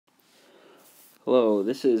Hello,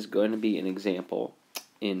 this is going to be an example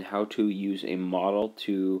in how to use a model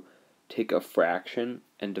to take a fraction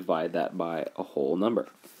and divide that by a whole number.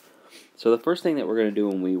 So the first thing that we're going to do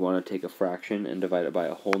when we want to take a fraction and divide it by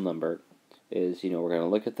a whole number is, we're going to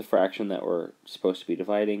look at the fraction that we're supposed to be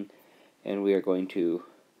dividing, and we are going to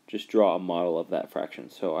just draw a model of that fraction.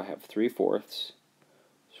 So I have 3/4,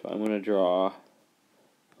 so I'm going to draw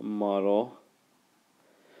a model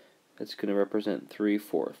that's going to represent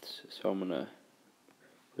 3/4. So I'm going to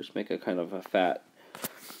just make a kind of a fat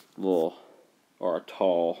little, or a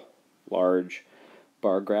tall, large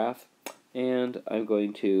bar graph, and I'm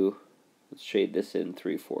going to shade this in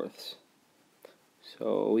 3/4.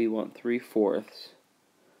 So we want 3/4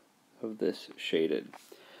 of this shaded.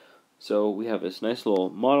 So we have this nice little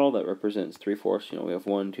model that represents 3/4. We have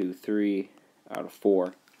 1, 2, 3 out of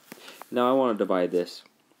 4. Now I want to divide this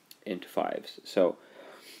into fives. So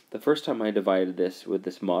the first time I divided this with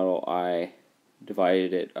this model, I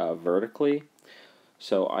divided it vertically.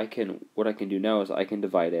 So what I can do now is I can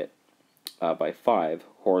divide it by 5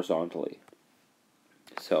 horizontally.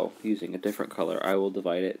 So using a different color, I will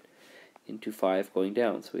divide it into 5 going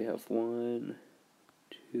down. So we have 1,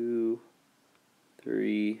 2,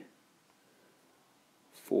 3,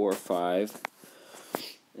 4, 5.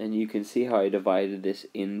 And you can see how I divided this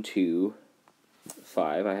into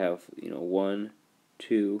 5. I have 1,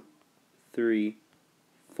 2, 3,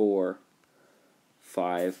 4,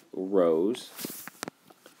 5 rows.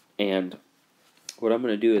 And what I'm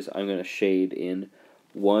going to do is I'm going to shade in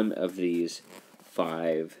one of these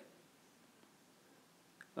 5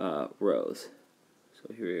 rows.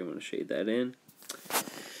 So here I'm going to shade that in.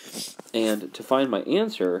 And to find my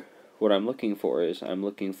answer, what I'm looking for is I'm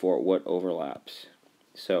looking for what overlaps.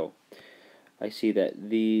 So I see that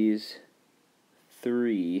these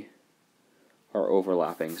 3 are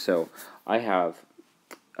overlapping. So I have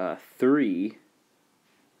 3/4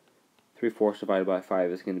 divided by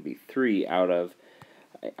 5 is going to be 3 out of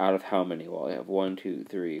how many? Well, I have 1, 2,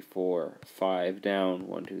 3, 4, 5 down,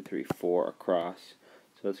 1, 2, 3, 4 across.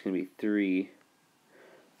 So it's going to be 3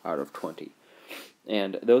 out of 20.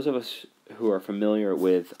 And those of us who are familiar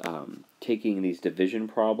with taking these division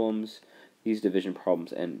problems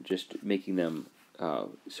and just making them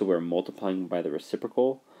so we're multiplying by the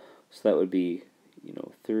reciprocal. So that would be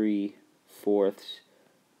 3/4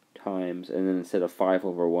 times, and then instead of 5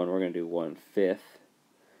 over 1, we're going to do 1/5.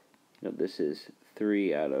 This is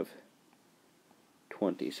 3 out of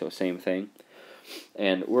 20, so same thing.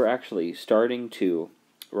 And we're actually starting to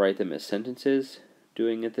write them as sentences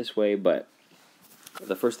doing it this way, but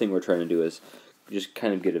the first thing we're trying to do is just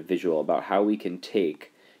kind of get a visual about how we can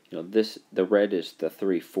take, the red is the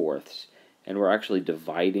 3/4, and we're actually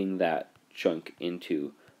dividing that chunk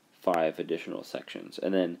into 5 additional sections.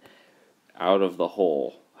 And then out of the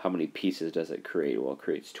whole, how many pieces does it create? Well, it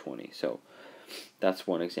creates 20. So that's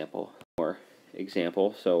one example. More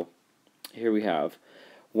example. So here we have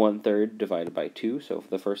 1/3 divided by 2. So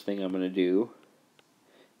the first thing I'm going to do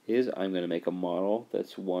is I'm going to make a model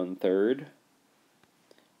that's 1/3.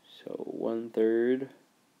 So 1/3.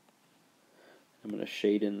 I'm going to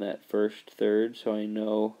shade in that first third so I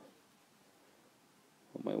know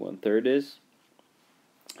what my 1/3 is.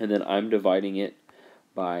 And then I'm dividing it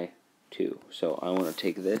by 2. So I want to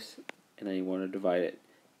take this and I want to divide it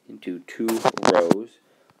into 2 rows.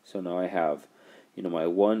 So now I have, my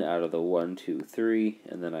 1 out of the 1, 2, 3,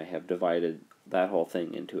 and then I have divided that whole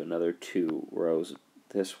thing into another 2 rows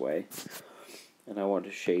this way. And I want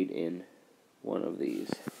to shade in one of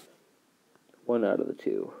these, 1 out of the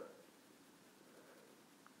 2.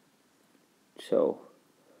 So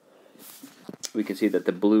we can see that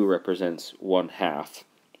the blue represents 1/2,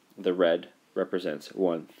 the red represents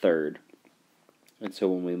 1/3, and so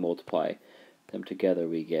when we multiply them together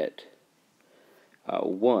we get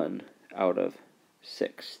 1 out of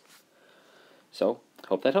 6. So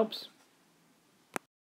hope that helps.